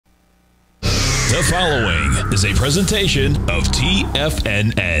The following is a presentation of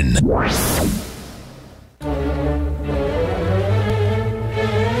TFNN.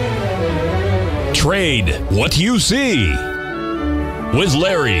 Trade what you see with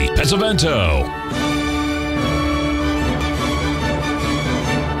Larry Pesavento.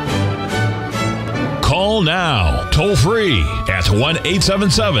 Call now, toll free at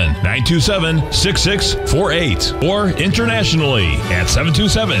 1-877-927-6648 or internationally at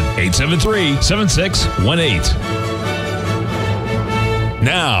 727-873-7618.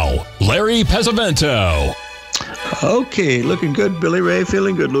 Now, Larry Pesavento. Okay, looking good, Billy Ray,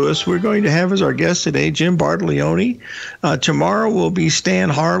 feeling good, Lewis. We're going to have as our guest today Jim Bartolioni. Tomorrow will be Stan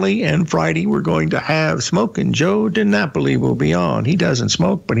Harley, and Friday we're going to have Smokin' Joe DiNapoli will be on. He doesn't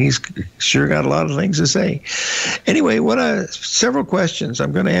smoke, but he's sure got a lot of things to say. Anyway, several questions.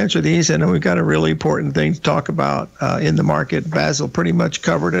 I'm going to answer these, and then we've got a really important thing to talk about in the market. Basil pretty much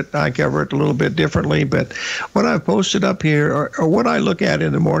covered it. I cover it a little bit differently, but what I've posted up here, or what I look at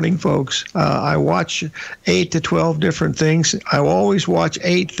in the morning, folks, I watch 8 to 12 different things. I always watch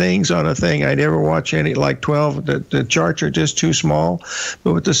 8 things on a thing. I never watch any like 12. The charts are just too small.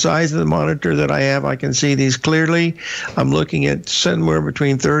 But with the size of the monitor that I have, I can see these clearly. I'm looking at somewhere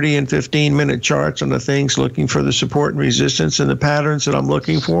between 30 and 15-minute charts on the things, looking for the support and resistance and the patterns that I'm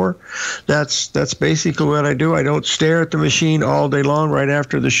looking for. That's basically what I do. I don't stare at the machine all day long right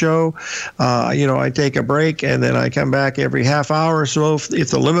after the show. I take a break, and then I come back every half hour or so.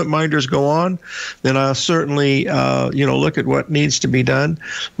 If the limit minders go on, then I'll certainly look at what needs to be done.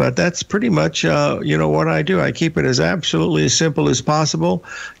 But that's pretty much, what I do. I keep it as absolutely as simple as possible.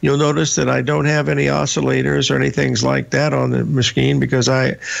 You'll notice that I don't have any oscillators or anything like that on the machine because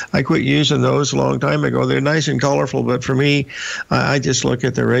I quit using those a long time ago. They're nice and colorful, but for me, I just look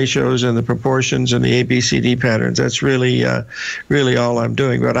at the ratios and the proportions and the ABCD patterns. That's really all I'm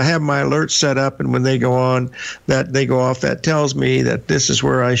doing. But I have my alerts set up, and when they go on, that they go off, that tells me that this is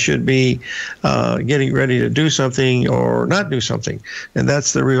where I should be getting ready to do something or not do something. And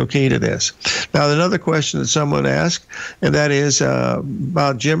that's the real key to this. Now, another question that someone asked, and that is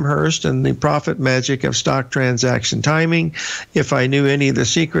about Jim Hurst and the profit magic of stock transaction timing. If I knew any of the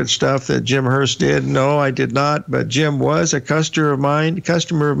secret stuff that Jim Hurst did, no, I did not. But Jim was a customer of mine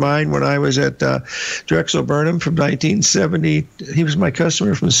when I was at Drexel Burnham from 1970. He was my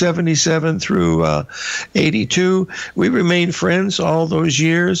customer from 77 through 82. We remained friends all those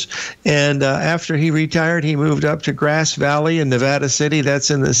years. And after he retired, he moved up to Grass Valley in Nevada City. That's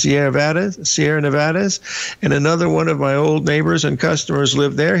in the Sierra Nevadas. And another one of my old neighbors and customers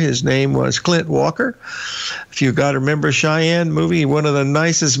lived there. His name was Clint Walker. If you got to remember Cheyenne movie, one of the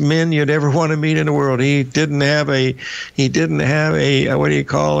nicest men you'd ever want to meet in the world. He didn't have a what do you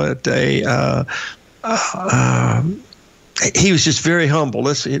call it? He was just very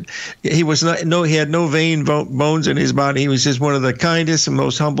humble. He was not. No, he had no vein bones in his body. He was just one of the kindest and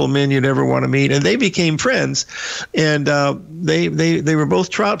most humble men you'd ever want to meet. And they became friends. And they were both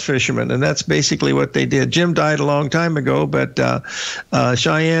trout fishermen, and that's basically what they did. Jim died a long time ago, but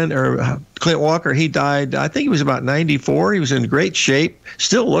Cheyenne or Clint Walker, he died, I think he was about 94. He was in great shape,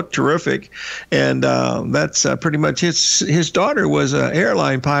 still looked terrific. And that's pretty much his daughter was an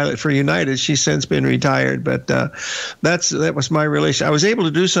airline pilot for United. She's since been retired, but that was my relation. I was able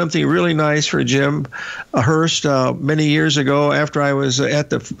to do something really nice for Jim Hurst many years ago after I was at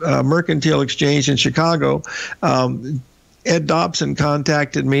the Mercantile Exchange in Chicago. Ed Dobson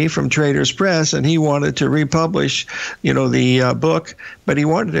contacted me from Traders Press, and he wanted to republish, the book, but he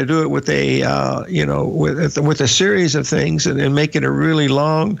wanted to do it with with a series of things and make it a really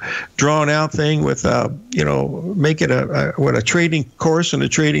long, drawn-out thing with, make it a trading course and a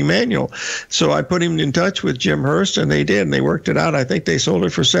trading manual. So I put him in touch with Jim Hurst, and they did, and they worked it out. I think they sold it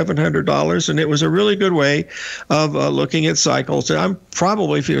for $700, and it was a really good way of looking at cycles. I'm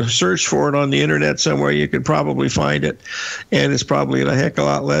probably, if you search for it on the internet somewhere, you could probably find it. And it's probably a heck of a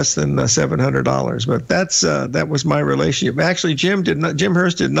lot less than $700. But that was my relationship. Actually, Jim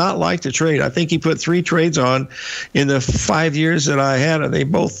Hurst did not like to trade. I think he put 3 trades on in the 5 years that I had it.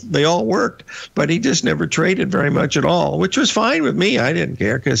 They all worked, but he just never traded very much at all, which was fine with me. I didn't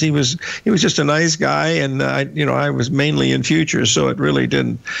care because he was just a nice guy, and I was mainly in futures, so it really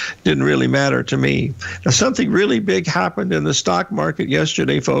didn't really matter to me. Now, something really big happened in the stock market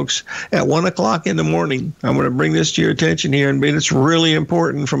yesterday, folks. At 1:00 in the morning, I'm going to bring this to your attention here, and it's really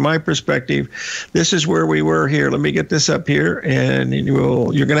important from my perspective. This is where we were here. Let me get this up here, and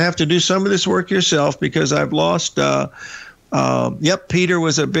you're going to have to do some of this work yourself because I've lost. Peter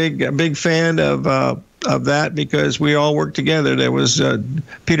was a big fan of of that because we all worked together. There was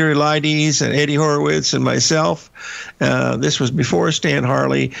Peter Elides and Eddie Horowitz and myself. This was before Stan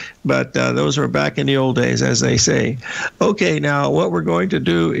Harley, but those were back in the old days, as they say. Okay, now what we're going to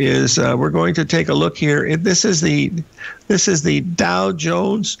do is we're going to take a look here. This is the Dow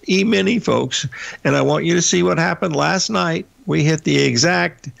Jones E-mini, folks, and I want you to see what happened last night. We hit the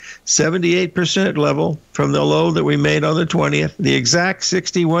exact 78% level from the low that we made on the 20th, the exact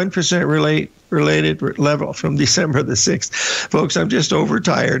 61% related level from December the 6th. Folks, I'm just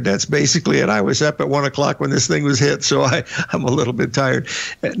overtired. That's basically it. I was up at 1 o'clock when this thing was hit, so I'm a little bit tired.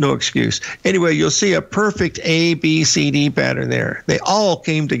 No excuse. Anyway, you'll see a perfect A, B, C, D pattern there. They all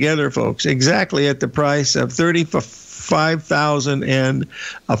came together, folks, exactly at the price of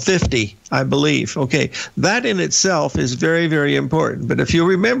 5,050, I believe. Okay, that in itself is very, very important. But if you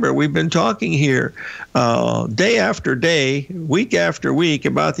remember, we've been talking here day after day, week after week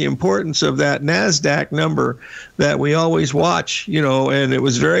about the importance of that NASDAQ number that we always watch, and it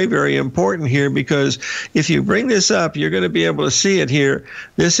was very, very important here because if you bring this up, you're going to be able to see it here.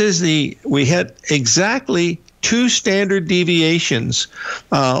 We had exactly 2 standard deviations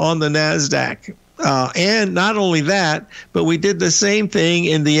on the NASDAQ. And not only that, but we did the same thing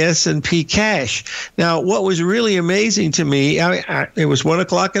in the S&P cash. Now, what was really amazing to me, it was 1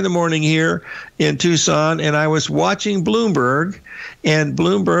 o'clock in the morning here in Tucson, and I was watching Bloomberg, and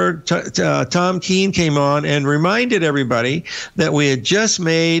Tom Keene came on and reminded everybody that we had just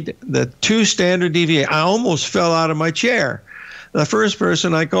made the 2 standard deviations. I almost fell out of my chair. The first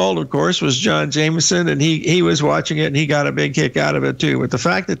person I called, of course, was John Jameson, and he was watching it, and he got a big kick out of it, too. But the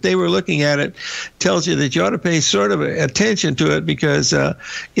fact that they were looking at it tells you that you ought to pay sort of attention to it because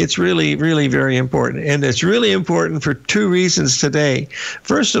it's really, really very important. And it's really important for 2 reasons today.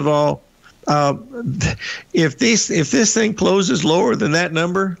 First of all, if this thing closes lower than that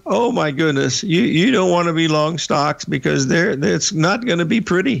number, oh, my goodness, you don't want to be long stocks because it's not going to be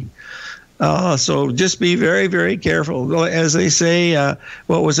pretty. So just be very, very careful. As they say,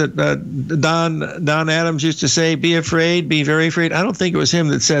 what was it? Don Adams used to say, "Be afraid, be very afraid." I don't think it was him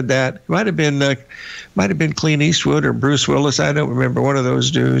that said that. It might have been Clint Eastwood or Bruce Willis. I don't remember, one of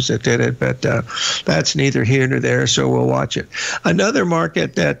those dudes that did it. But that's neither here nor there. So we'll watch it. Another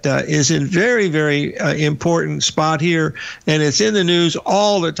market that is in very, very important spot here, and it's in the news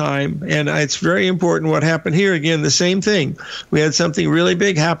all the time. And it's very important what happened here. Again, the same thing. We had something really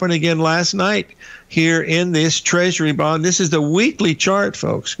big happen again last night here in this Treasury bond. This is the weekly chart,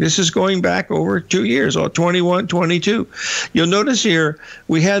 folks. This is going back over 2 years, or 21, 22. You'll notice here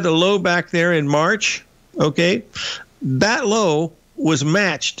we had the low back there in March. Okay, that low was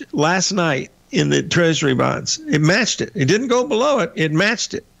matched last night in the Treasury bonds. It matched it. It didn't go below it. It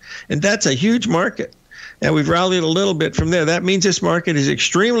matched it. And that's a huge market. And we've rallied a little bit from there. That means this market is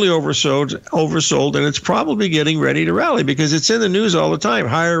extremely oversold, and it's probably getting ready to rally because it's in the news all the time.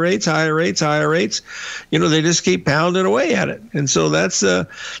 Higher rates, higher rates, higher rates. They just keep pounding away at it. And so that's the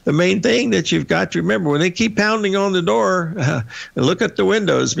main thing that you've got to remember. When they keep pounding on the door, look at the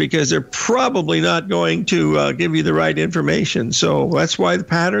windows because they're probably not going to give you the right information. So that's why the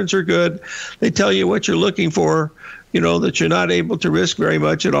patterns are good. They tell you what you're looking for, that you're not able to risk very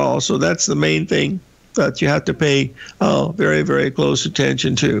much at all. So that's the main thing that you have to pay very, very close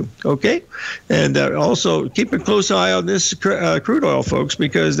attention to. Okay, and also keep a close eye on this crude oil, folks,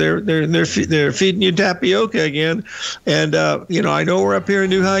 because they're feeding you tapioca again. And I know we're up here in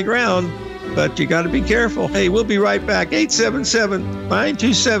new high ground, but you got to be careful. Hey, we'll be right back.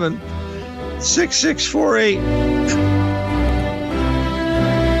 877-927-6648.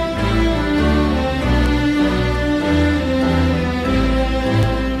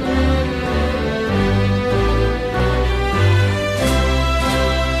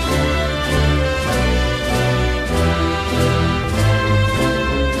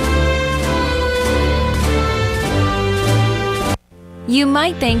 You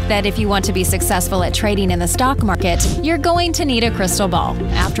might think that if you want to be successful at trading in the stock market, you're going to need a crystal ball.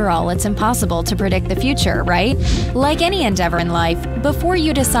 After all, it's impossible to predict the future, right? Like any endeavor in life, before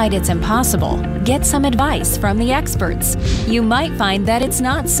you decide it's impossible, get some advice from the experts. You might find that it's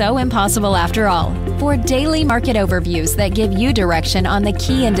not so impossible after all. For daily market overviews that give you direction on the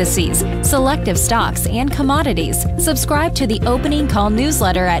key indices, selective stocks, and commodities, subscribe to the Opening Call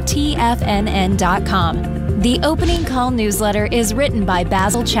newsletter at TFNN.com. The Opening Call newsletter is written by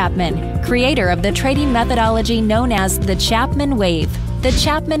Basil Chapman, creator of the trading methodology known as the Chapman Wave. The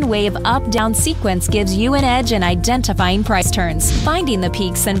Chapman Wave up-down sequence gives you an edge in identifying price turns, finding the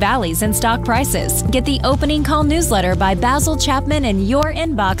peaks and valleys in stock prices. Get the opening call newsletter by Basil Chapman in your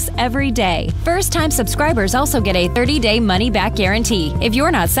inbox every day. First-time subscribers also get a 30-day money-back guarantee. If you're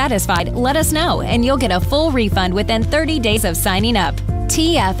not satisfied, let us know, and you'll get a full refund within 30 days of signing up.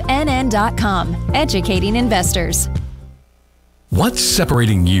 TFNN.com, educating investors. What's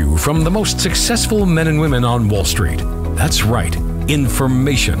separating you from the most successful men and women on Wall Street? That's right,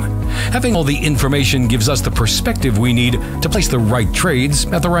 information. Having all the information gives us the perspective we need to place the right trades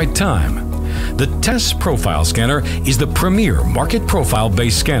at the right time. The TESS Profile Scanner is the premier market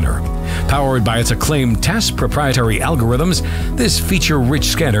profile-based scanner. Powered by its acclaimed TESS proprietary algorithms, this feature-rich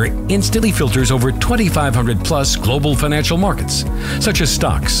scanner instantly filters over 2,500 plus global financial markets, such as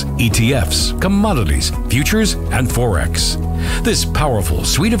stocks, ETFs, commodities, futures, and Forex. This powerful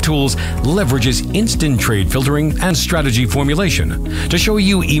suite of tools leverages instant trade filtering and strategy formulation to show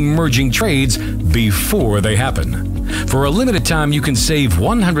you emerging trades before they happen. For a limited time, you can save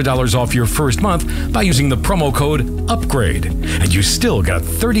 $100 off your first month by using the promo code UPGRADE, and you still get a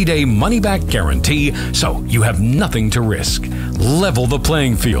 30-day money-back guarantee, so you have nothing to risk. Level the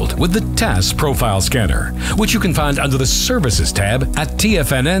playing field with the TESS Profile Scanner, which you can find under the Services tab at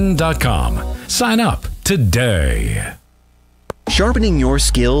TFNN.com. Sign up today. Sharpening your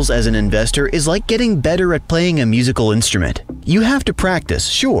skills as an investor is like getting better at playing a musical instrument. You have to practice,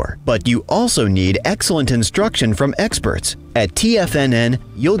 sure, but you also need excellent instruction from experts. At TFNN,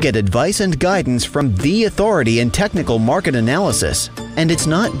 you'll get advice and guidance from the authority in technical market analysis. And it's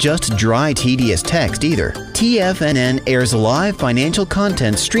not just dry, tedious text either. TFNN airs live financial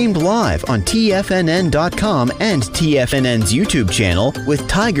content streamed live on TFNN.com and TFNN's YouTube channel with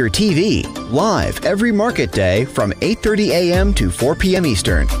Tiger TV, live every market day from 8:30 a.m. to 4 p.m.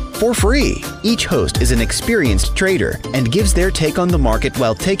 Eastern, for free. Each host is an experienced trader and gives their take on the market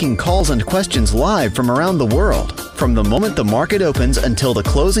while taking calls and questions live from around the world. From the moment the market opens until the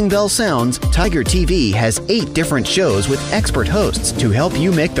closing bell sounds, Tiger TV has 8 different shows with expert hosts to help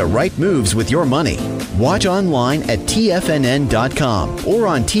you make the right moves with your money. Watch online at TFNN.com or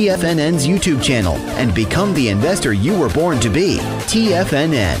on TFNN's YouTube channel and become the investor you were born to be.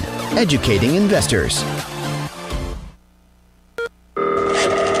 TFNN, educating investors.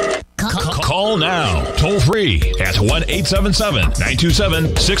 Call now, toll free at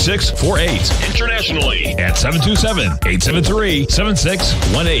 1-877-927-6648. Internationally at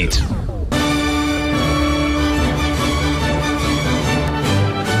 727-873-7618.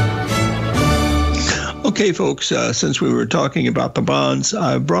 Okay, folks, since we were talking about the bonds,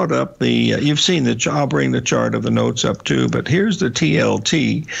 I brought up the, you've seen the, I'll bring the chart of the notes up too, but here's the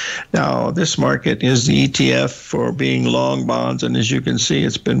TLT. Now, this market is the ETF for being long bonds, and as you can see,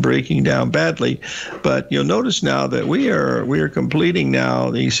 it's been breaking down badly. But you'll notice now that we are completing now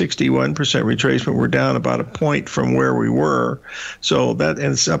the 61% retracement. We're down about a point from where we were. So that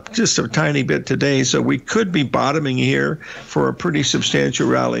ends up just a tiny bit today. So we could be bottoming here for a pretty substantial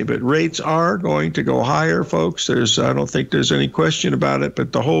rally, but rates are going to go higher, folks. I don't think there's any question about it,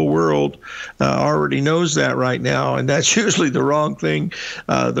 but the whole world already knows that right now, and that's usually the wrong thing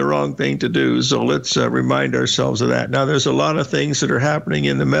to do. So let's remind ourselves of that. Now, there's a lot of things that are happening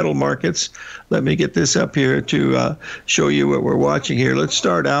in the metal markets. Let me get this up here to show you what we're watching here. Let's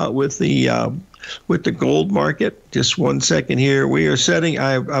start out with the gold market. Just 1 second here. We are setting,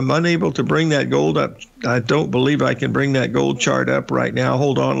 I'm unable to bring that gold up. I don't believe I can bring that gold chart up right now.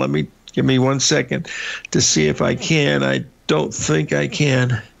 Hold on. Give me 1 second to see if I can. I don't think I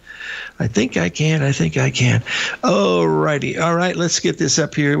can. I think I can. All righty. All right, let's get this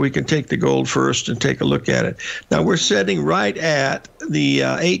up here. We can take the gold first and take a look at it. Now, we're setting right at the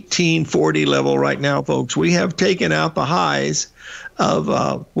 1840 level right now, folks. We have taken out the highs of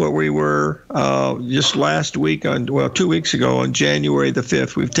where we were just last week 2 weeks ago on January the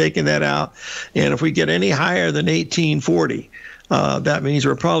 5th. We've taken that out. And if we get any higher than 1840, that means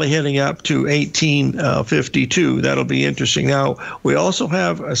we're probably heading up to 1852. That'll be interesting. Now, we also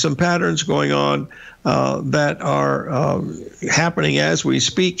have some patterns going on that are happening as we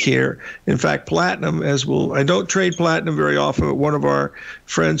speak here. In fact, platinum, I don't trade platinum very often, but one of our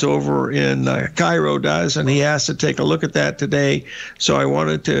friends over in Cairo does, and he asked to take a look at that today. So I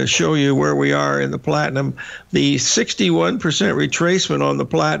wanted to show you where we are in the platinum. The 61% retracement on the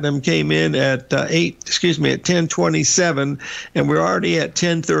platinum came in at 1027, and we're already at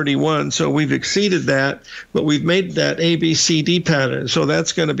 1031. So we've exceeded that, but we've made that ABCD pattern. So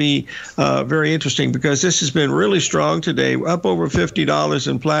that's going to be very interesting, because this has been really strong today. Up over $50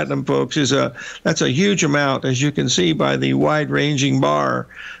 in platinum, folks, that's a huge amount, as you can see by the wide-ranging bar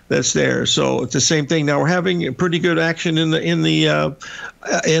that's there. So it's the same thing. Now we're having pretty good action in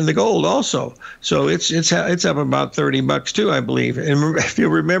the gold also. So it's up about $30 too, I believe. And if you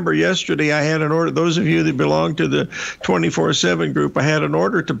remember yesterday, I had an order. Those of you that belong to the 24/7 group, I had an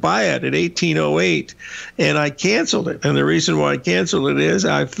order to buy it at 1808, and I canceled it. And the reason why I canceled it is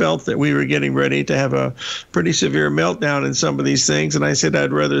I felt that we were getting ready to have a pretty severe meltdown in some of these things, and I said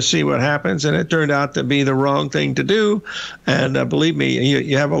I'd rather see what happens. And it turned out to be the wrong thing to do. And believe me,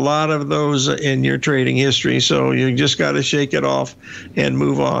 you have a lot of those in your trading history, so you just got to shake it off and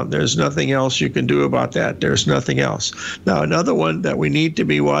move on. There's nothing else you can do about that. There's nothing else. Now, another one that we need to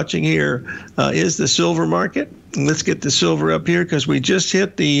be watching here is the silver market. Let's get the silver up here because we just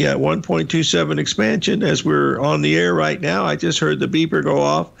hit the 1.27 expansion as we're on the air right now. I just heard the beeper go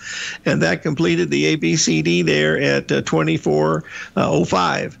off, and that completed the ABCD there at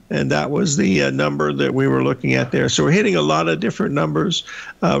 24.05, and that was the number that we were looking at there. So we're hitting a lot of different numbers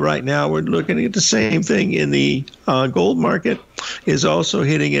right now. We're looking at the same thing in the gold market is also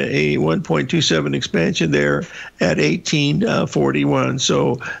hitting a 1.27 expansion there at 1841.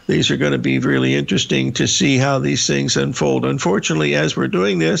 So these are going to be really interesting to see how these things unfold. Unfortunately, as we're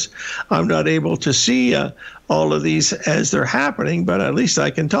doing this, I'm not able to see all of these as they're happening, but at least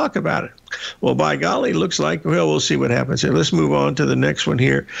I can talk about it. Well, by golly, looks like, well, we'll see what happens here. Let's move on to the next one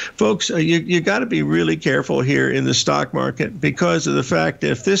here. Folks, you got to be really careful here in the stock market because of the fact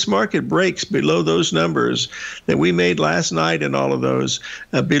that if this market breaks below those numbers that we made last night and all of those,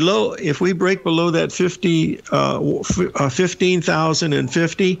 if we break below that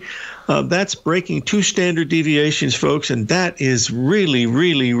 15,050, that's breaking 2 standard deviations, folks, and that is really,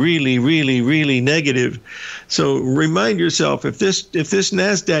 really, really, really, really negative. So remind yourself, if this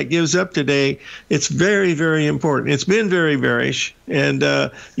NASDAQ gives up today, it's very, very important. It's been very bearish, and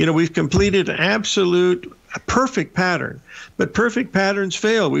we've completed an absolute perfect pattern. But perfect patterns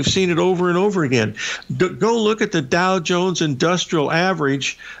fail. We've seen it over and over again. Go look at the Dow Jones Industrial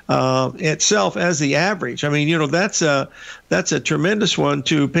Average itself as the average. I mean, that's a tremendous one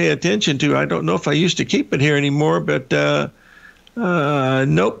to pay attention to. I don't know if I used to keep it here anymore, but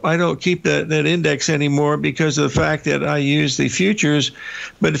nope, I don't keep that index anymore because of the fact that I use the futures.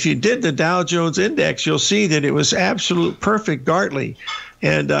 But if you did the Dow Jones Index, you'll see that it was absolute perfect Gartley.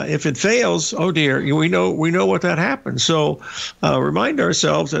 And if it fails, oh dear, we know what that happens. So remind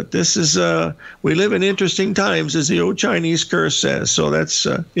ourselves that this is we live in interesting times, as the old Chinese curse says. So that's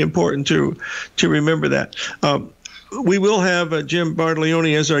important to remember that. We will have Jim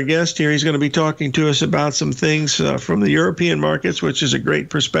Bartolioni as our guest here. He's going to be talking to us about some things from the European markets, which is a great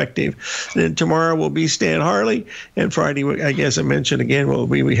perspective. And then tomorrow will be Stan Harley, and Friday, I guess I mentioned again,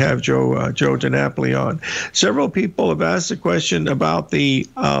 we have Joe DiNapoli on. Several people have asked a question about the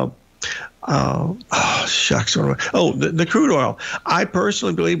the crude oil. I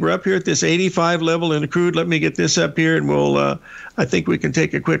personally believe we're up here at this 85 level in the crude. Let me get this up here, and we'll. I think we can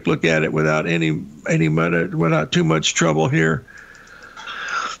take a quick look at it without without too much trouble here.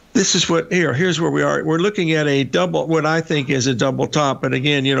 This is here's where we are. We're looking at what I think is a double top. But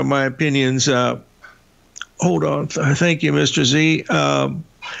again, my opinions. Hold on. Thank you, Mr. Z.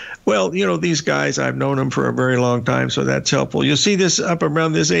 Well, these guys, I've known them for a very long time, so that's helpful. You'll see this up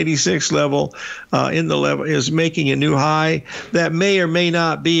around this 86 level in the level is making a new high. That may or may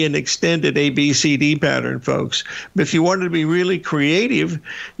not be an extended ABCD pattern, folks. But if you wanted to be really creative,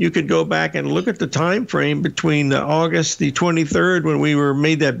 you could go back and look at the time frame between August the 23rd when we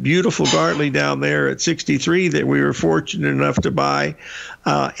made that beautiful Gartley down there at 63 that we were fortunate enough to buy.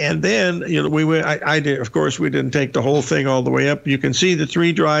 And then, we went. I did. Of course, we didn't take the whole thing all the way up. You can see the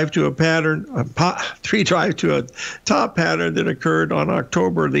three drive to a top pattern that occurred on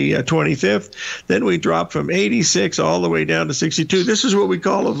October the 25th. Then we dropped from 86 all the way down to 62. This is what we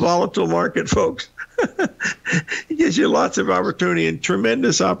call a volatile market, folks. It gives you lots of opportunity and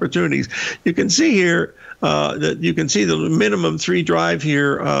tremendous opportunities. You can see here that you can see the minimum 3 drive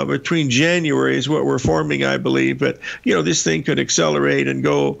here between January is what we're forming, I believe. But, this thing could accelerate and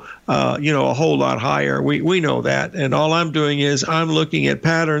go, a whole lot higher. We know that. And all I'm doing is I'm looking at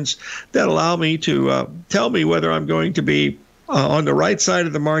patterns that allow me to tell me whether I'm going to be on the right side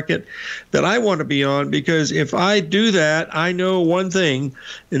of the market that I want to be on, because if I do that, I know one thing,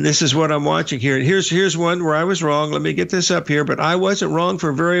 and this is what I'm watching here. Here's one where I was wrong. Let me get this up here, but I wasn't wrong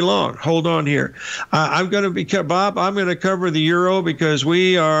for very long. Hold on here. I'm going to cover the euro because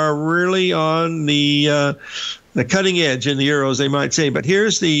we are really on the cutting edge in the euros, they might say. But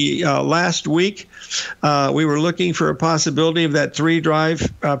here's the last week. We were looking for a possibility of that 3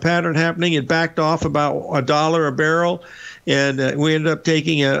 drive pattern happening. It backed off about $1 a barrel. and we ended up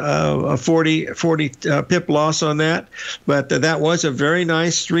taking a 40 pip loss on that. But that was a very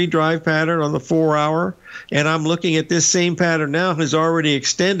nice 3-drive pattern on the 4-hour. And I'm looking at this same pattern now has already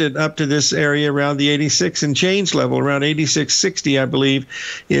extended up to this area around the 86 and change level, around 86.60, I believe,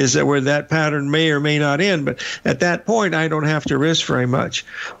 is where that pattern may or may not end. But at that point, I don't have to risk very much.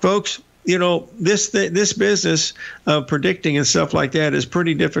 Folks, you know, this business of predicting and stuff like that is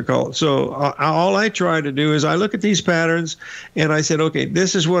pretty difficult. So all I try to do is I look at these patterns and I said, okay,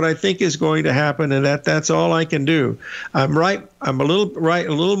 this is what I think is going to happen, and that's all I can do. I'm right. I'm a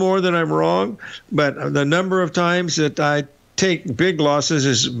little more than I'm wrong, but the number of times that I take big losses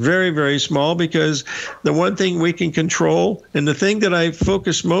is very, very small, because the one thing we can control, and the thing that I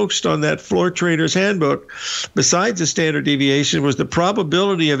focused most on that Floor Trader's Handbook, besides the standard deviation, was the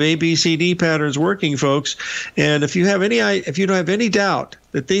probability of ABCD patterns working, folks. And if you don't have any doubt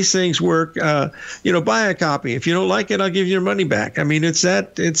that these things work, buy a copy. If you don't like it, I'll give you your money back. I mean, it's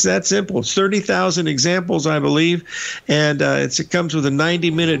that simple. It's 30,000 examples, I believe, and it comes with a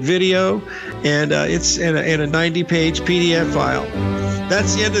 90-minute video, and it's in a 90-page PDF file.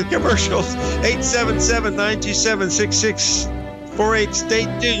 That's the end of the commercials. 877-927-6648. Stay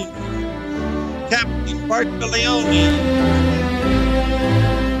tuned. Captain Bartolomeone.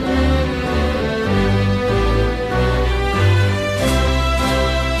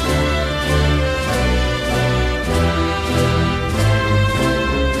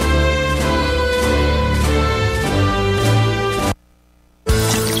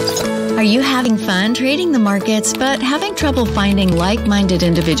 Are you having fun trading the markets but having trouble finding like-minded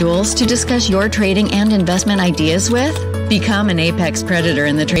individuals to discuss your trading and investment ideas with? Become an apex predator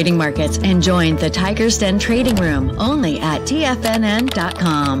in the trading markets and join the Tiger's Den Trading Room only at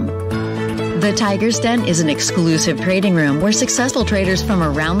TFNN.com. The Tiger's Den is an exclusive trading room where successful traders from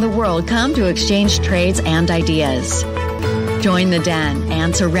around the world come to exchange trades and ideas. Join the den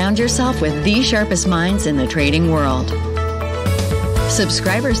and surround yourself with the sharpest minds in the trading world.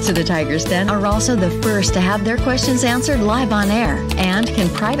 Subscribers to the Tiger's Den are also the first to have their questions answered live on air and can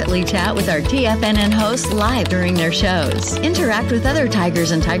privately chat with our TFNN hosts live during their shows. Interact with other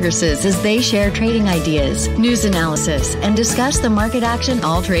tigers and tigresses as they share trading ideas, news analysis, and discuss the market action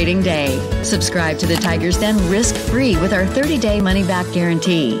all trading day. Subscribe to the Tiger's Den risk-free with our 30-day money-back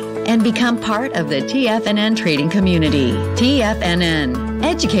guarantee and become part of the TFNN trading community. TFNN,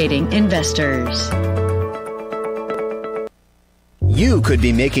 educating investors. You could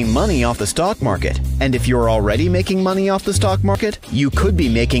be making money off the stock market. And if you're already making money off the stock market, you could be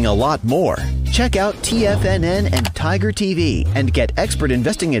making a lot more. Check out TFNN and Tiger TV and get expert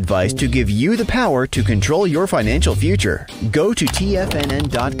investing advice to give you the power to control your financial future. Go to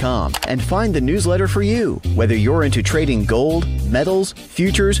TFNN.com and find the newsletter for you. Whether you're into trading gold, metals,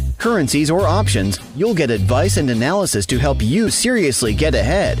 futures, currencies, or options, you'll get advice and analysis to help you seriously get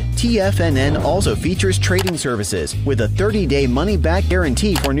ahead. TFNN also features trading services with a 30-day money-back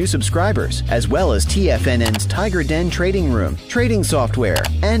guarantee for new subscribers, as well as TFNN's Tiger Den Trading Room, trading software,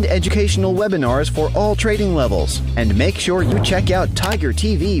 and educational webinars for all trading levels. And make sure you check out Tiger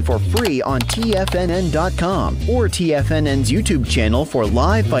TV for free on TFNN.com or TFNN's YouTube channel for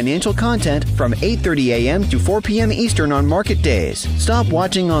live financial content from 8:30 a.m. to 4 p.m. Eastern on market days. Stop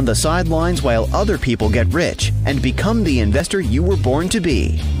watching on the sidelines while other people get rich and become the investor you were born to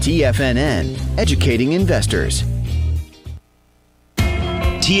be. TFNN, educating investors.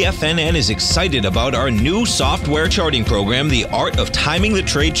 TFNN is excited about our new software charting program, The Art of Timing the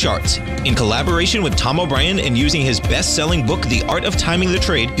Trade Charts. In collaboration with Tom O'Brien and using his best-selling book, The Art of Timing the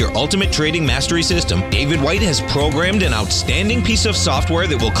Trade, Your Ultimate Trading Mastery System, David White has programmed an outstanding piece of software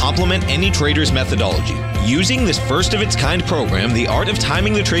that will complement any trader's methodology. Using this first-of-its-kind program, The Art of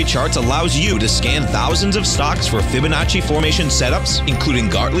Timing the Trade Charts allows you to scan thousands of stocks for Fibonacci formation setups, including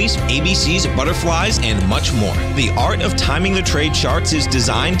Gartley's, ABC's, butterflies, and much more. The Art of Timing the Trade Charts is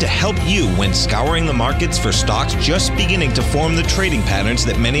designed to help you when scouring the markets for stocks just beginning to form the trading patterns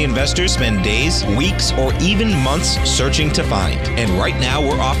that many investors spend days, weeks, or even months searching to find. And right now,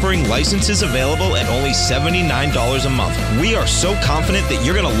 we're offering licenses available at only $79 a month. We are so confident that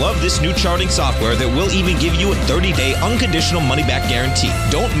you're going to love this new charting software that will even give you a 30-day unconditional money-back guarantee.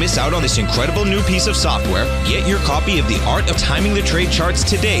 Don't miss out on this incredible new piece of software. Get your copy of The Art of Timing the Trade Charts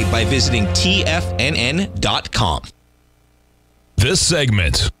today by visiting TFNN.com. This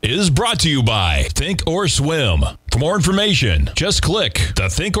segment is brought to you by Thinkorswim. For more information, just click the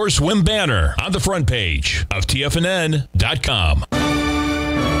Thinkorswim banner on the front page of TFNN.com.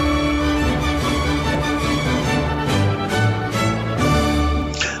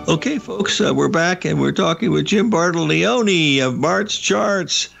 Okay, folks, we're back and we're talking with Jim Bartolomeone of Bart's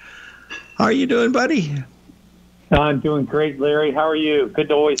Charts. How are you doing, buddy? I'm doing great, Larry. How are you? Good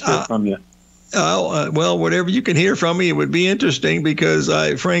to always hear from you. Well, whatever you can hear from me, it would be interesting because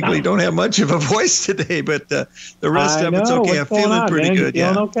I frankly don't have much of a voice today, but the rest of it's okay. I'm feeling pretty good. You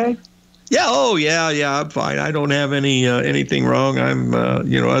feeling okay? Yeah. Oh, yeah. I'm fine. I don't have anything wrong. I'm,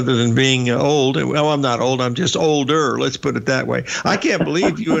 other than being old. Well, I'm not old. I'm just older. Let's put it that way. I can't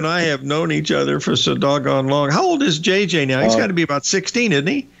believe you and I have known each other for so doggone long. How old is JJ now? He's got to be about 16, isn't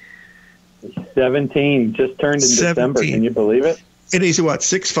he? 17. Just turned in 17. December. Can you believe it? And he's what,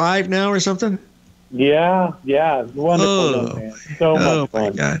 6'5" now or something? Yeah. Wonderful young man. So much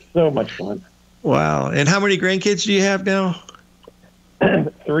fun. God. So much fun. Wow. And how many grandkids do you have now?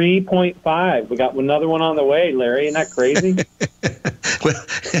 3.5. We got another one on the way, Larry. Isn't that crazy? Well,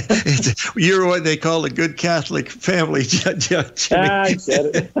 you're what they call a good Catholic family, Jimmy. I get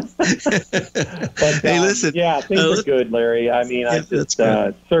it. But, hey, listen. Yeah, things are good, Larry. I mean, I just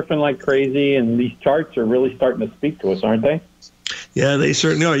surfing like crazy, and these charts are really starting to speak to us, aren't they? Yeah, they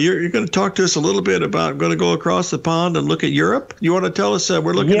certainly are. You're going to talk to us a little bit about going to go across the pond and look at Europe. You want to tell us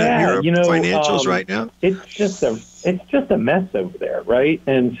we're looking at Europe financials right now? It's just a mess over there, right?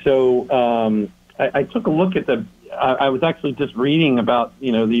 And so I took a look at I was actually just reading about the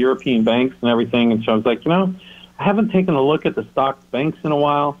European banks and everything, and so I was like, I haven't taken a look at the stock banks in a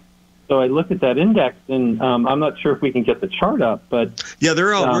while. So I looked at that index, and I'm not sure if we can get the chart up, but yeah,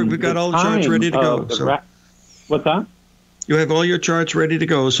 they're all. We've got all the charts ready to go. What's that? You have all your charts ready to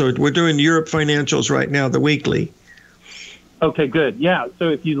go. So we're doing Europe financials right now, the weekly. Okay, good. Yeah. So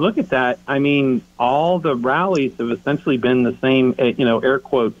if you look at that, I mean, all the rallies have essentially been the same, air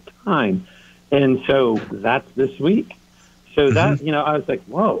quotes time. And so that's this week. So that, I was like,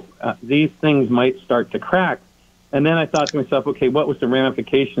 whoa, these things might start to crack. And then I thought to myself, okay, what was the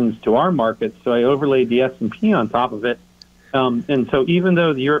ramifications to our markets? So I overlaid the S&P on top of it. And so even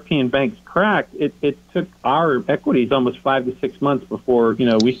though the European banks cracked, it took our equities almost 5 to 6 months before,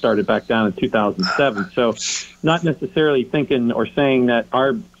 we started back down in 2007. So not necessarily thinking or saying that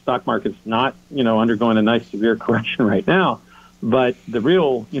our stock market's not, undergoing a nice severe correction right now, but the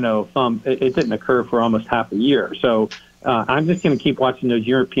real, it didn't occur for almost half a year. So I'm just going to keep watching those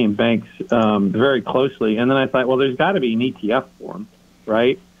European banks very closely. And then I thought, well, there's got to be an ETF for them,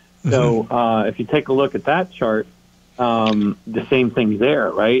 right? So if you take a look at that chart, the same thing there,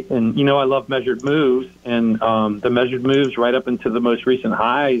 right? And, I love measured moves, and the measured moves right up into the most recent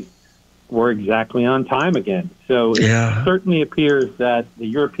highs were exactly on time again. So it certainly appears that the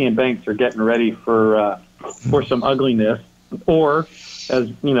European banks are getting ready for some ugliness, or,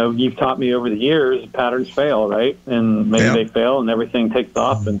 as you've taught me over the years, patterns fail, right? And maybe they fail and everything takes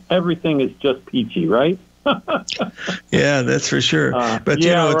off and everything is just peachy, right? Yeah, that's for sure. But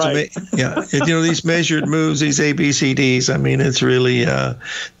these measured moves, these ABCDs, I mean, it's really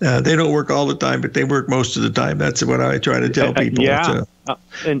they don't work all the time, but they work most of the time. That's what I try to tell people. So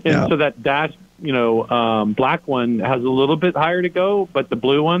that dash, black one has a little bit higher to go, but the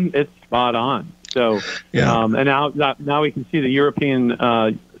blue one, it's spot on. So and now we can see the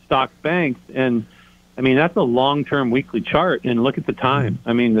European stock banks, and I mean, that's a long-term weekly chart, and look at the time.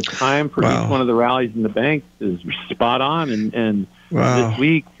 I mean, the time for each one of the rallies in the banks is spot on, and this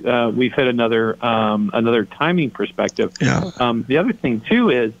week we've hit another timing perspective. The other thing, too,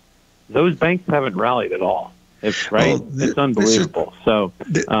 is those banks haven't rallied at all. It's unbelievable.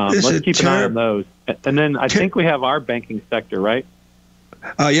 Let's keep an eye on those. And then I think we have our banking sector, right?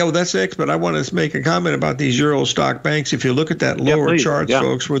 That's next, but I want to make a comment about these Euro stock banks. If you look at that lower chart,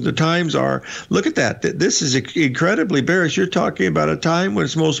 folks, where the times are, look at that. This is incredibly bearish. You're talking about a time when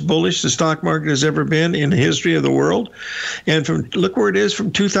it's most bullish the stock market has ever been in the history of the world. And look where it is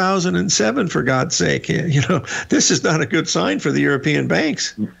from 2007, for God's sake. This is not a good sign for the European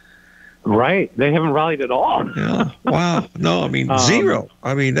banks. Right. They haven't rallied at all. Yeah. Wow. No, I mean, zero.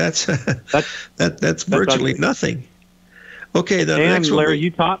 I mean, that's virtually nothing. Okay, the next one. Larry,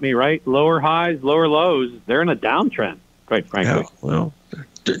 you taught me, right? Lower highs, lower lows. They're in a downtrend, quite frankly. Yeah, well,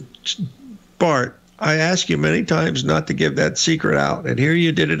 Bart, I asked you many times not to give that secret out, and here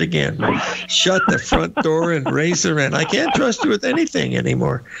you did it again. Shut the front door and raise the rent. I can't trust you with anything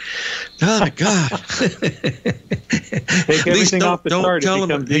anymore. Oh, God. Take everything off the chart.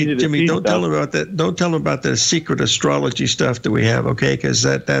 Jimmy, don't tell him about that. Don't tell him about the secret astrology stuff that we have, okay? Because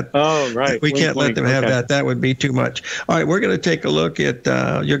we can't let them have that. That would be too much. All right, we're going to take a look at.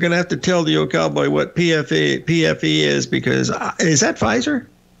 You're going to have to tell the old cowboy what PFE is, because is that Pfizer?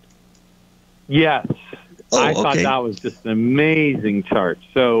 Yes. I thought that was just an amazing chart.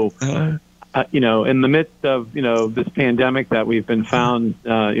 So, in the midst of, this pandemic that we've been found,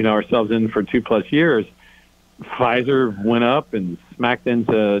 ourselves in for 2+ years, Pfizer went up and smacked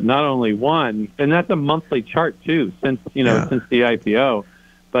into not only one, and that's a monthly chart too, since the IPO,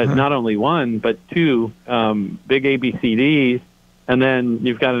 but not only one, but two big ABCDs, and then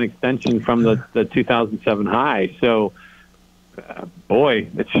you've got an extension from the 2007 high. So, boy,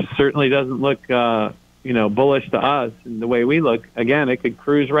 it certainly doesn't look bullish to us. And the way we look, again, it could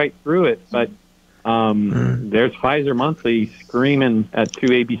cruise right through it, but there's Pfizer monthly screaming at two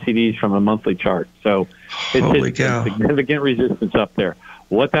ABCDs from a monthly chart. So it's significant resistance up there.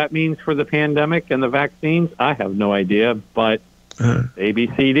 What that means for the pandemic and the vaccines, I have no idea, but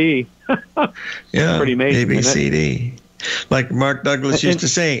ABCD. Yeah, pretty amazing. ABCD. Like Mark Douglas used to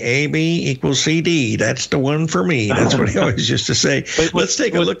say, AB equals CD. That's the one for me. That's what he always used to say. Let's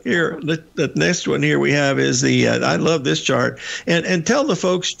take a look here. The next one here we have is the, I love this chart. And tell the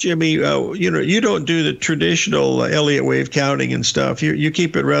folks, Jimmy, you don't do the traditional Elliott wave counting and stuff. You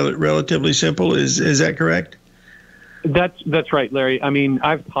keep it relatively simple. Is that correct? That's right, Larry. I mean,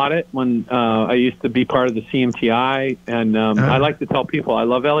 I've taught it when I used to be part of the CMTI, and I like to tell people I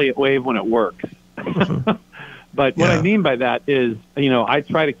love Elliott wave when it works. But what I mean by that is, I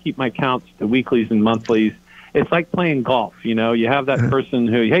try to keep my counts to weeklies and monthlies. It's like playing golf. You have that person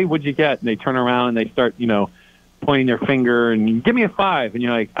who, hey, what'd you get? And they turn around and they start, pointing their finger and give me a 5. And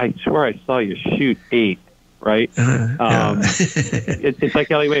you're like, I swear I saw you shoot 8, right? It's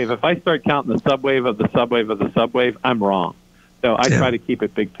like Elliott wave. If I start counting the subwave of the subwave of the subwave, I'm wrong. So I try to keep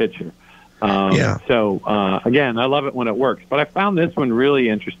it big picture. So, again, I love it when it works. But I found this one really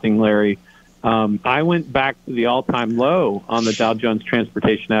interesting, Larry. I went back to the all-time low on the Dow Jones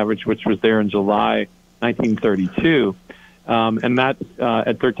Transportation Average, which was there in July 1932, and that's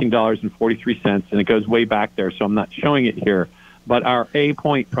at $13.43, and it goes way back there, so I'm not showing it here. But our A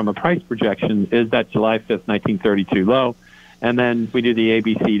point from a price projection is that July 5th, 1932 low, and then we do the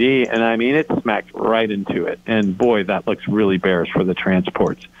ABCD, and I mean, it smacked right into it, and boy, that looks really bearish for the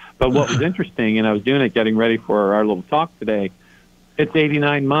transports. But what was interesting, and I was doing it getting ready for our little talk today, it's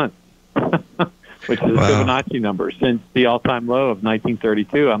 89 months. Which is a Fibonacci number since the all-time low of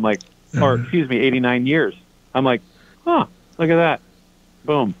 1932. I'm like, 89 years. I'm like, look at that.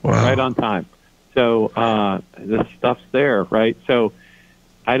 Boom, right on time. So this stuff's there, right? So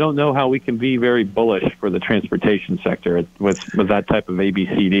I don't know how we can be very bullish for the transportation sector with that type of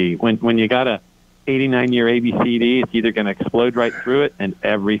ABCD. When you got a 89-year ABCD, it's either going to explode right through it and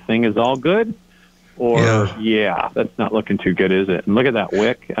everything is all good, or, that's not looking too good, is it? And look at that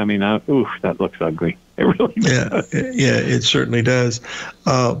wick. I mean, that looks ugly. It really does. Yeah, it certainly does.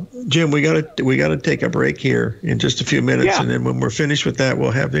 Jim, we got to take a break here in just a few minutes, and then when we're finished with that,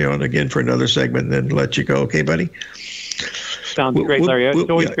 we'll have you on again for another segment and then let you go. Okay, buddy? Sounds great, Larry. It's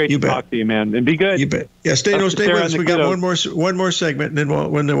always great to talk to you, man. And be good. You bet. Yeah, stay with us. We got one more segment, and then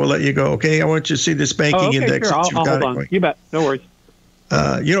we'll let you go. Okay, I want you to see this banking index. Sure. I'll hold on. You bet. No worries.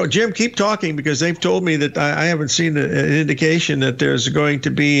 Jim, keep talking because they've told me that I haven't seen an indication that there's going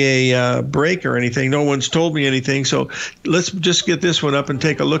to be a break or anything. No one's told me anything. So let's just get this one up and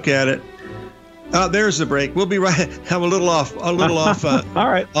take a look at it. There's the break. We'll be right. I'm a little off. All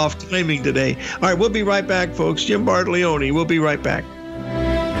right. Off timing today. All right. We'll be right back, folks. Jim Bartolioni. We'll be right back.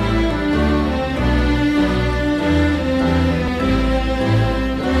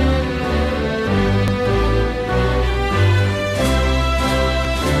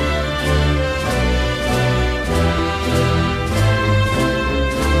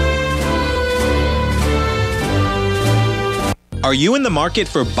 Are you in the market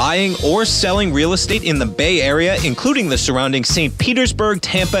for buying or selling real estate in the Bay Area, including the surrounding St. Petersburg,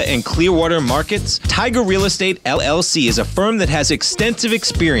 Tampa, and Clearwater markets? Tiger Real Estate LLC is a firm that has extensive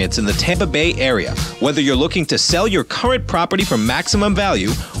experience in the Tampa Bay area. Whether you're looking to sell your current property for maximum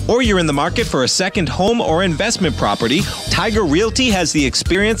value, or you're in the market for a second home or investment property, Tiger Realty has the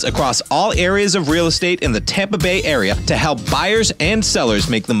experience across all areas of real estate in the Tampa Bay area to help buyers and sellers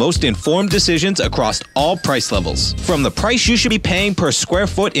make the most informed decisions across all price levels. From the price you should be paying per square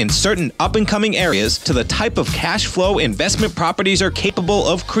foot in certain up-and-coming areas to the type of cash flow investment properties are capable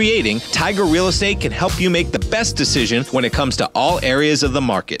of creating, Tiger Real Estate can help you make the best decision when it comes to all areas of the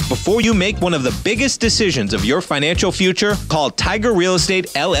market. Before you make one of the biggest decisions of your financial future, call Tiger Real Estate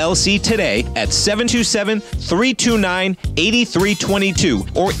LLC today at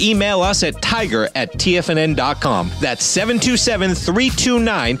 727-329-8322 or email us at tiger@tfnn.com. That's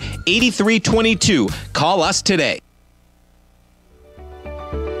 727-329-8322. Call us today.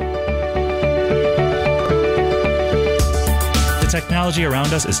 Technology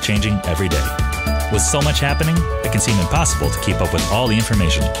around us is changing every day. With so much happening, it can seem impossible to keep up with all the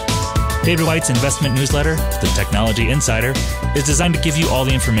information. David White's investment newsletter, The Technology Insider, is designed to give you all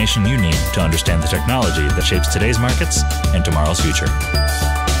the information you need to understand the technology that shapes today's markets and tomorrow's future.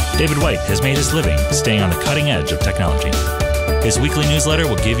 David White has made his living staying on the cutting edge of technology. His weekly newsletter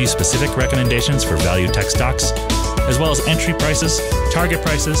will give you specific recommendations for value tech stocks, as well as entry prices, target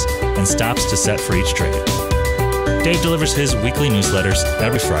prices, and stops to set for each trade. Dave delivers his weekly newsletters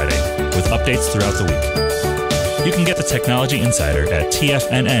every Friday with updates throughout the week. You can get the Technology Insider at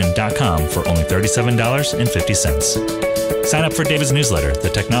TFNN.com for only $37.50. Sign up for David's newsletter, The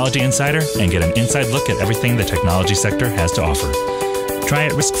Technology Insider, and get an inside look at everything the technology sector has to offer. Try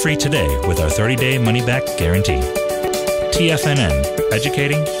it risk-free today with our 30-day money-back guarantee. TFNN,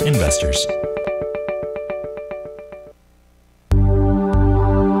 educating investors.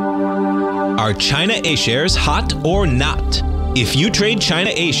 Are China A-shares hot or not? If you trade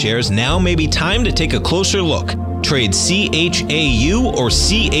China A-shares, now may be time to take a closer look. Trade CHAU or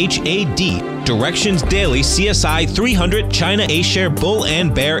CHAD, Directions Daily CSI 300 China A-share Bull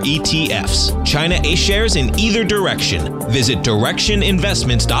and Bear ETFs. China A-shares in either direction. Visit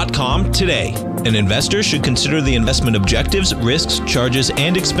directioninvestments.com today. An investor should consider the investment objectives, risks, charges,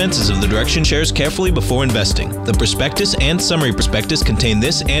 and expenses of the Direction shares carefully before investing. The prospectus and summary prospectus contain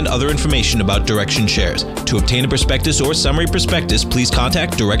this and other information about Direction shares. To obtain a prospectus or summary prospectus, please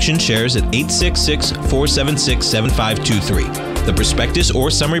contact Direction shares at 866-476-7523. The prospectus or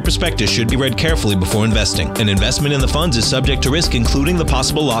summary prospectus should be read carefully before investing. An investment in the funds is subject to risk, including the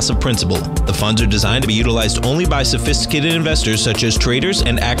possible loss of principal. The funds are designed to be utilized only by sophisticated investors such as traders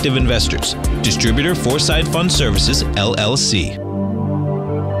and active investors. Distributor Foreside Fund Services, LLC.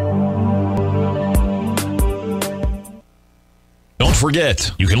 Don't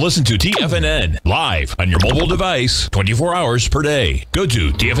forget, you can listen to TFNN live on your mobile device 24 hours per day. Go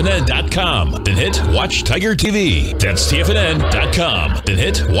to TFNN.com, then hit Watch Tiger TV. That's TFNN.com, then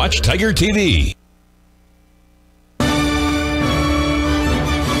hit Watch Tiger TV.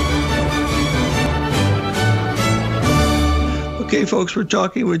 Okay, folks, we're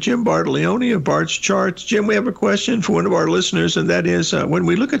talking with Jim Bartolioni of Bart's Charts. Jim, we have a question for one of our listeners, and that is, when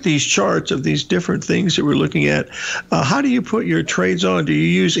we look at these charts of these different things that we're looking at, how do you put your trades on? Do you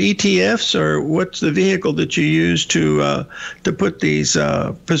use ETFs, or what's the vehicle that you use to put these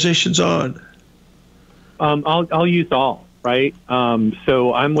positions on? I'll use all, right?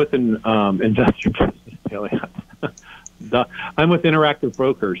 So I'm with an investor business daily. I'm with Interactive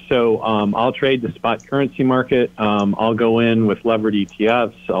Brokers, so I'll trade the spot currency market. I'll go in with levered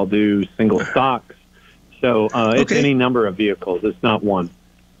ETFs. I'll do single stocks. So it's any number of vehicles. It's not one.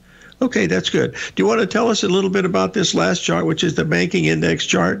 Okay, that's good. Do you want to tell us a little bit about this last chart, which is the banking index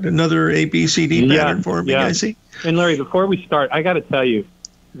chart, another ABCD pattern forming, I see? And Larry, before we start, I got to tell you,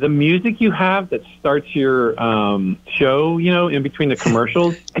 the music you have that starts your show, you know, in between the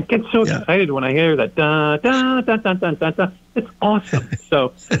commercials, I get so excited when I hear that. Da, da, da, da, da, da, da. It's awesome.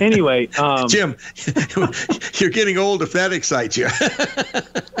 So anyway. Jim, you're getting old if that excites you.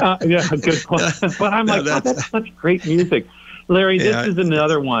 Yeah, good point. But I'm like, that's such great music. Larry, this is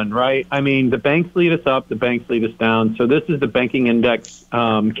another one, right? I mean, the banks lead us up, the banks lead us down. So this is the banking index,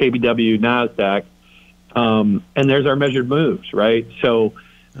 KBW, NASDAQ. And there's our measured moves, right? So,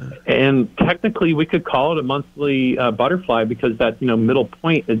 and technically we could call it a monthly butterfly because that, middle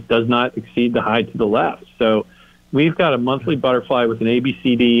point, it does not exceed the high to the left. So we've got a monthly butterfly with an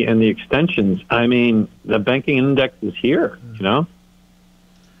ABCD and the extensions. I mean, the banking index is here,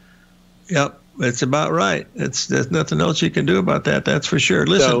 Yep. That's about right. There's nothing else you can do about that. That's for sure.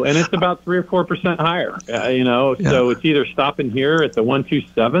 Listen, so, and it's about 3 or 4% higher. So it's either stopping here at the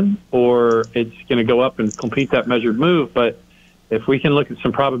 127, or it's going to go up and complete that measured move. But if we can look at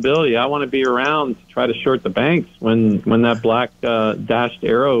some probability, I want to be around to try to short the banks when that black dashed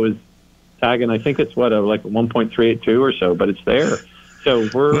arrow is tagging. I think it's like 1.382 or so, but it's there. So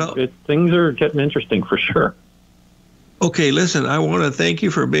things are getting interesting for sure. Okay, listen, I want to thank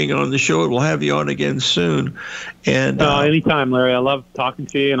you for being on the show. We'll have you on again soon. And anytime, Larry. I love talking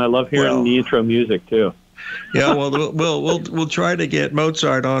to you, and I love hearing the intro music too. Yeah, well, we'll try to get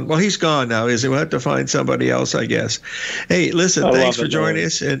Mozart on. Well, he's gone now, is he? We'll have to find somebody else, I guess. Hey, listen, thanks for joining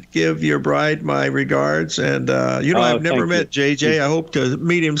us, and give your bride my regards. And I've never met JJ. I hope to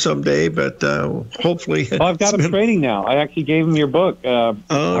meet him someday, but hopefully. Well, I've got him trading now. I actually gave him your book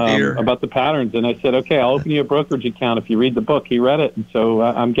about the patterns, and I said, okay, I'll open you a brokerage account if you read the book. He read it, and so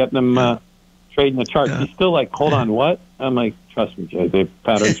I'm getting him trading the charts. He's still like, hold on, what? I'm like, trust me, Jay, the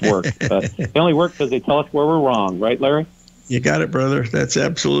patterns work. But they only work because they tell us where we're wrong. Right, Larry? You got it, brother. That's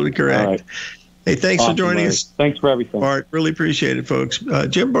absolutely correct. All right. Hey, thanks for joining us. Thanks for everything. Bart, really appreciate it, folks.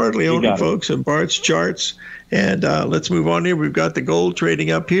 Jim Bartolioni, folks, of Bart's Charts. And let's move on here. We've got the gold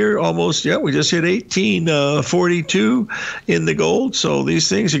trading up here almost. Yeah, we just hit 1842 in the gold. So these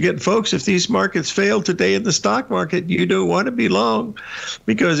things are getting, folks, if these markets fail today in the stock market, you don't want to be long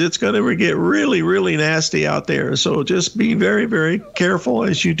because it's going to get really, really nasty out there. So just be very, very careful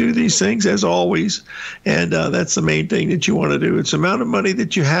as you do these things, as always. And that's the main thing that you want to do. It's the amount of money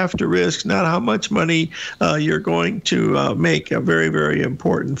that you have to risk, not how much money you're going to make. A very, very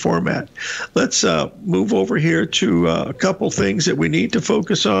important format. Let's move over here to a couple things that we need to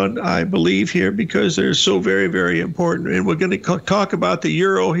focus on, I believe, here, because they're so very, very important. And we're going to talk about the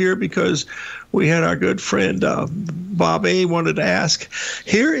euro here because we had our good friend Bob A. wanted to ask.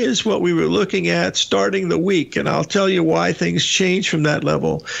 Here is what we were looking at starting the week, and I'll tell you why things changed from that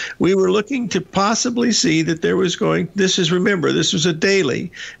level. We were looking to possibly see that there was going, remember, this was a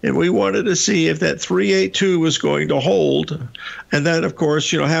daily, and we wanted to see if that 382 was going to hold. And that, of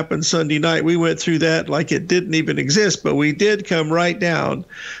course, happened Sunday night. We went through that like it didn't even exist, but we did come right down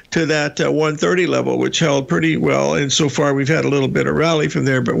to that 130 level, which held pretty well. And so far, we've had a little bit of rally from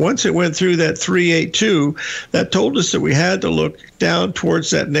there. But once it went through that 382, that told us that we had to look down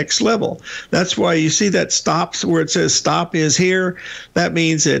towards that next level. That's why you see that stops where it says stop is here. That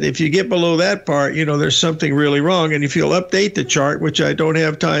means that if you get below that part, there's something really wrong. And if you'll update the chart, which I don't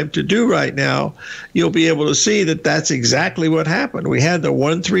have time to do right now, you'll be able to see that that's exactly what happened. We had the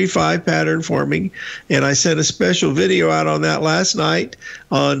 135 pattern forming, and I sent a special video out on that last night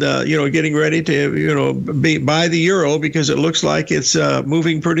on, getting ready to, buy the euro because it looks like it's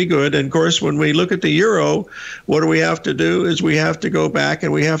moving pretty good. And of course, when we look at the euro, what do we have to do is we have to go back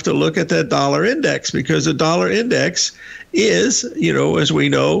and we have to look at that dollar index, because the dollar index is, as we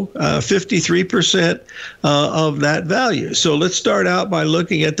know, 53% of that value. So let's start out by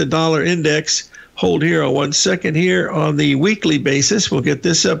looking at the dollar index. Hold here on 1 second here on the weekly basis. We'll get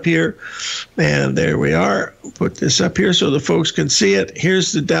this up here. And there we are. Put this up here so the folks can see it.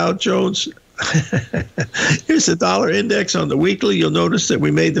 Here's the Dow Jones. Here's the dollar index on the weekly. You'll notice that we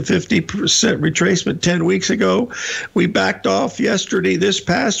made the 50% retracement 10 weeks ago. We backed off yesterday. This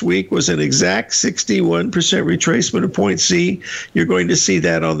past week was an exact 61% retracement of point C. You're going to see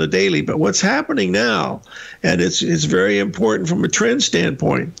that on the daily. But what's happening now, and it's very important from a trend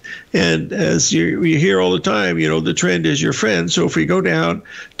standpoint, and as you hear all the time, the trend is your friend. So if we go down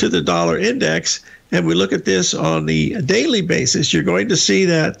to the dollar index, and we look at this on the daily basis, you're going to see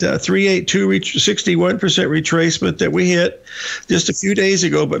that 382 61% retracement that we hit just a few days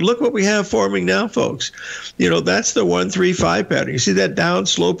ago. But look what we have forming now, folks. That's the 135 pattern. You see that down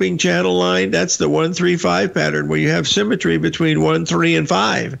sloping channel line? That's the 135 pattern where you have symmetry between 1, 3, and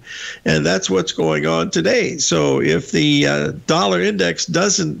 5. And that's what's going on today. So if the dollar index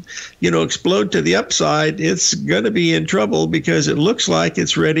doesn't, explode to the upside, it's going to be in trouble because it looks like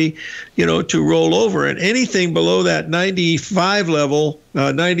it's ready, to roll over. And anything below that 95 level,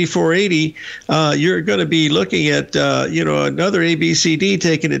 94.80, you're going to be looking at, another ABCD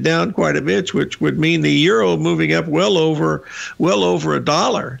taking it down quite a bit, which would mean the euro moving up well over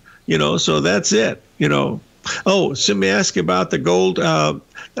 $1. So that's it. Oh, so let me ask you about the gold.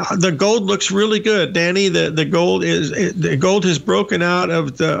 The gold looks really good, Danny. The gold has broken out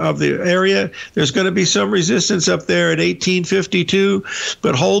of the area. There's going to be some resistance up there at 1852,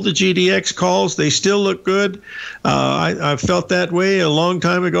 but hold the GDX calls. They still look good. I felt that way a long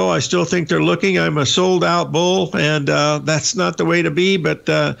time ago. I still think they're looking. I'm a sold out bull, and that's not the way to be. But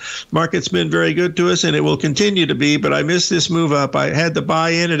market's been very good to us, and it will continue to be. But I missed this move up. I had the buy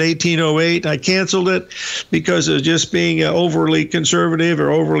in at 1808. I canceled it because of just being overly conservative or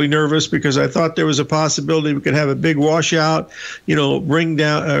overly nervous, because I thought there was a possibility we could have a big washout, bring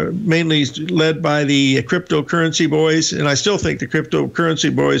down, mainly led by the cryptocurrency boys. And I still think the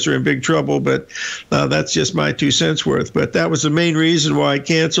cryptocurrency boys are in big trouble, but that's just my 2 cents worth. But that was the main reason why I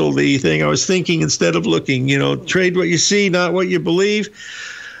canceled the thing. I was thinking instead of looking, trade what you see, not what you believe.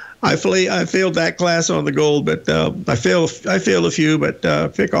 I failed that class on the gold, but I failed a few, but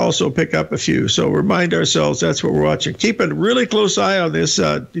pick up a few. So remind ourselves that's what we're watching. Keep a really close eye on this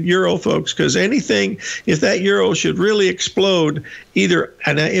euro, folks, because if that euro should really explode,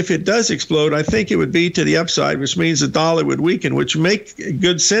 and if it does explode, I think it would be to the upside, which means the dollar would weaken, which make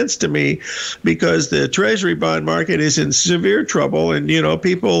good sense to me, because the Treasury bond market is in severe trouble, and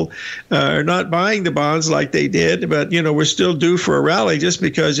people are not buying the bonds like they did, but we're still due for a rally just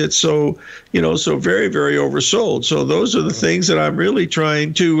because it's gets so very, very oversold. So those are the things that I'm really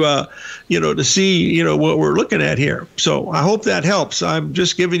trying to, to see, what we're looking at here. So I hope that helps. I'm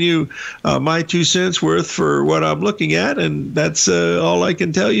just giving you my 2 cents worth for what I'm looking at, and that's all I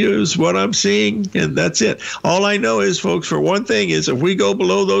can tell you is what I'm seeing, and that's it. All I know is, folks, for one thing, is if we go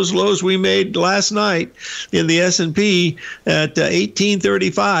below those lows we made last night in the S&P at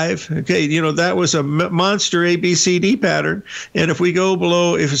 1835, okay, that was a monster ABCD pattern, and if we go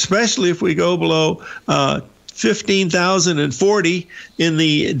below, especially if we go below 15,040 in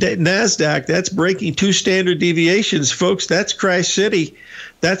the NASDAQ, that's breaking 2 standard deviations, folks. That's Crash City.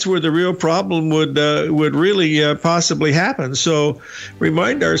 That's where the real problem would really possibly happen. So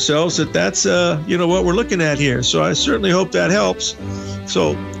remind ourselves that that's what we're looking at here. So I certainly hope that helps.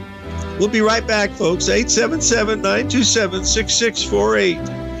 So we'll be right back, folks.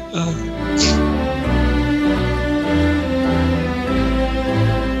 877-927-6648.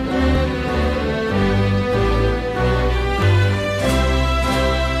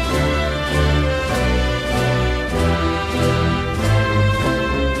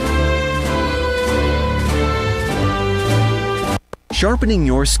 Sharpening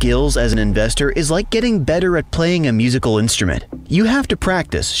your skills as an investor is like getting better at playing a musical instrument. You have to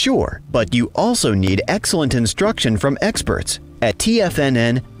practice, sure, but you also need excellent instruction from experts. At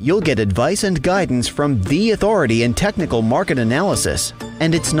TFNN, you'll get advice and guidance from the authority in technical market analysis.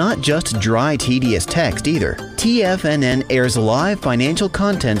 And it's not just dry, tedious text either. TFNN airs live financial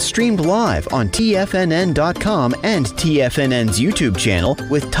content streamed live on TFNN.com and TFNN's YouTube channel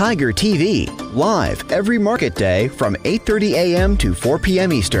with Tiger TV, live every market day from 8:30 a.m. to 4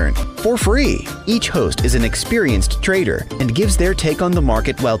 p.m. Eastern, for free. Each host is an experienced trader and gives their take on the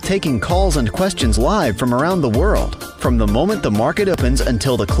market while taking calls and questions live from around the world. From the moment the market opens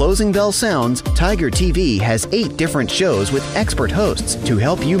until the closing bell sounds, Tiger TV has 8 different shows with expert hosts to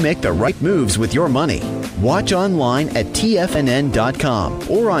help you make the right moves with your money. Watch online at TFNN.com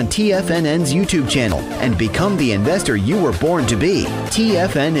or on TFNN's YouTube channel and become the investor you were born to be.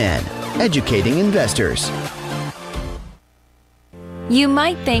 TFNN, educating investors. You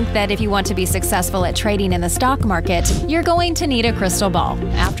might think that if you want to be successful at trading in the stock market, you're going to need a crystal ball.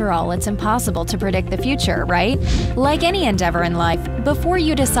 After all, it's impossible to predict the future, right? Like any endeavor in life, before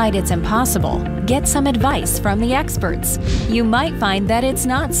you decide it's impossible, get some advice from the experts. You might find that it's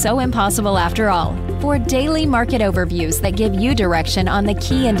not so impossible after all. For daily market overviews that give you direction on the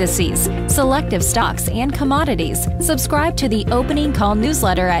key indices, selective stocks, and commodities, subscribe to the Opening Call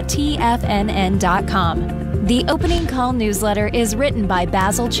newsletter at TFNN.com. The Opening Call newsletter is written by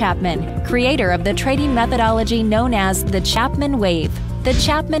Basil Chapman, creator of the trading methodology known as the Chapman Wave. The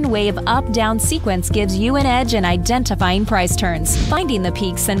Chapman Wave up-down sequence gives you an edge in identifying price turns, finding the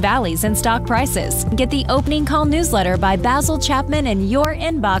peaks and valleys in stock prices. Get the Opening Call newsletter by Basil Chapman in your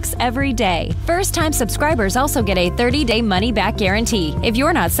inbox every day. First-time subscribers also get a 30-day money-back guarantee. If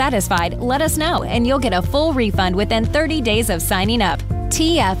you're not satisfied, let us know, and you'll get a full refund within 30 days of signing up.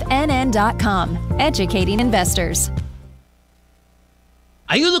 TFNN.com, educating investors.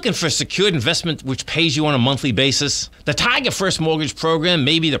 Are you looking for a secured investment which pays you on a monthly basis? The Tiger First Mortgage Program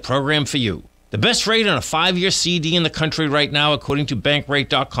may be the program for you. The best rate on a 5-year CD in the country right now, according to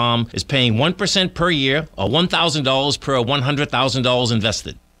Bankrate.com, is paying 1% per year or $1,000 per $100,000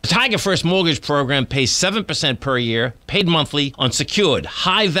 invested. The Tiger First Mortgage Program pays 7% per year, paid monthly, on secured,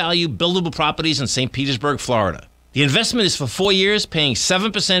 high-value, buildable properties in St. Petersburg, Florida. The investment is for 4 years, paying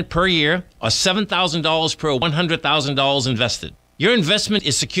 7% per year or $7,000 per $100,000 invested. Your investment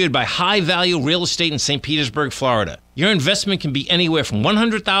is secured by high-value real estate in St. Petersburg, Florida. Your investment can be anywhere from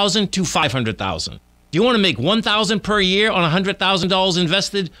 $100,000 to $500,000. Do you want to make $1,000 per year on $100,000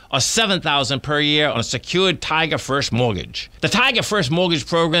 invested or $7,000 per year on a secured Tiger First mortgage? The Tiger First Mortgage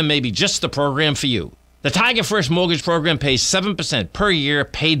Program may be just the program for you. The Tiger First Mortgage Program pays 7% per year,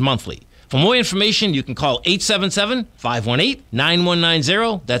 paid monthly. For more information, you can call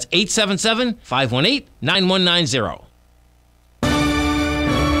 877-518-9190. That's 877-518-9190.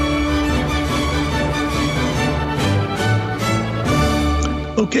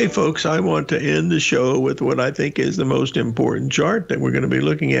 Okay, folks, I want to end the show with what I think is the most important chart that we're going to be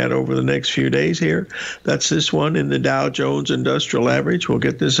looking at over the next few days here. That's this one in the Dow Jones Industrial Average. We'll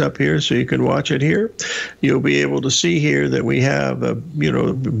get this up here so you can watch it here. You'll be able to see here that we have a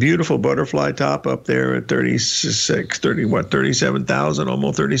beautiful butterfly top up there at 37,000,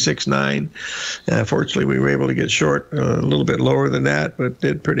 almost 36.9. Fortunately, we were able to get short a little bit lower than that, but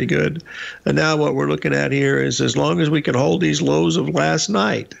did pretty good. And now what we're looking at here is as long as we can hold these lows of last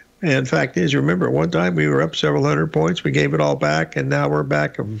night, And fact is, you remember at one time we were up several hundred points. We gave it all back, and now we're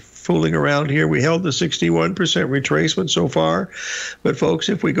back fooling around here. We held the 61% retracement so far. But, folks,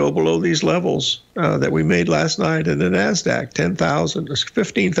 if we go below these levels that we made last night in the NASDAQ, 10,000,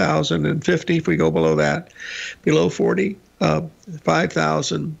 15,050, if we go below that, below 40,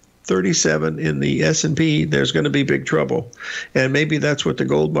 5,000. 37 in the S&P, there's going to be big trouble. And maybe that's what the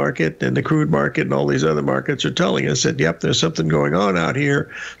gold market and the crude market and all these other markets are telling us, that, yep, there's something going on out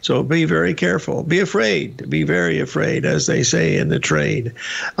here. So be very careful. Be afraid. Be very afraid, as they say in the trade.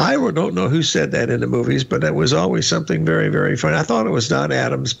 I don't know who said that in the movies, but it was always something very, very funny. I thought it was Don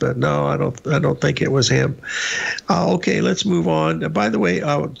Adams, but no, I don't think it was him. Okay, let's move on. By the way,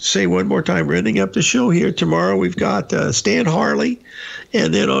 I'll say one more time, we're ending up the show here. Tomorrow we've got Stan Harley,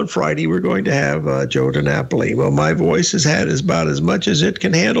 and then on Friday, we're going to have Joe DiNapoli. Well, my voice has had about as much as it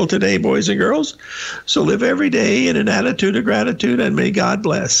can handle today, boys and girls. So live every day in an attitude of gratitude, and may God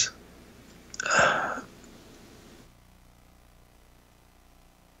bless.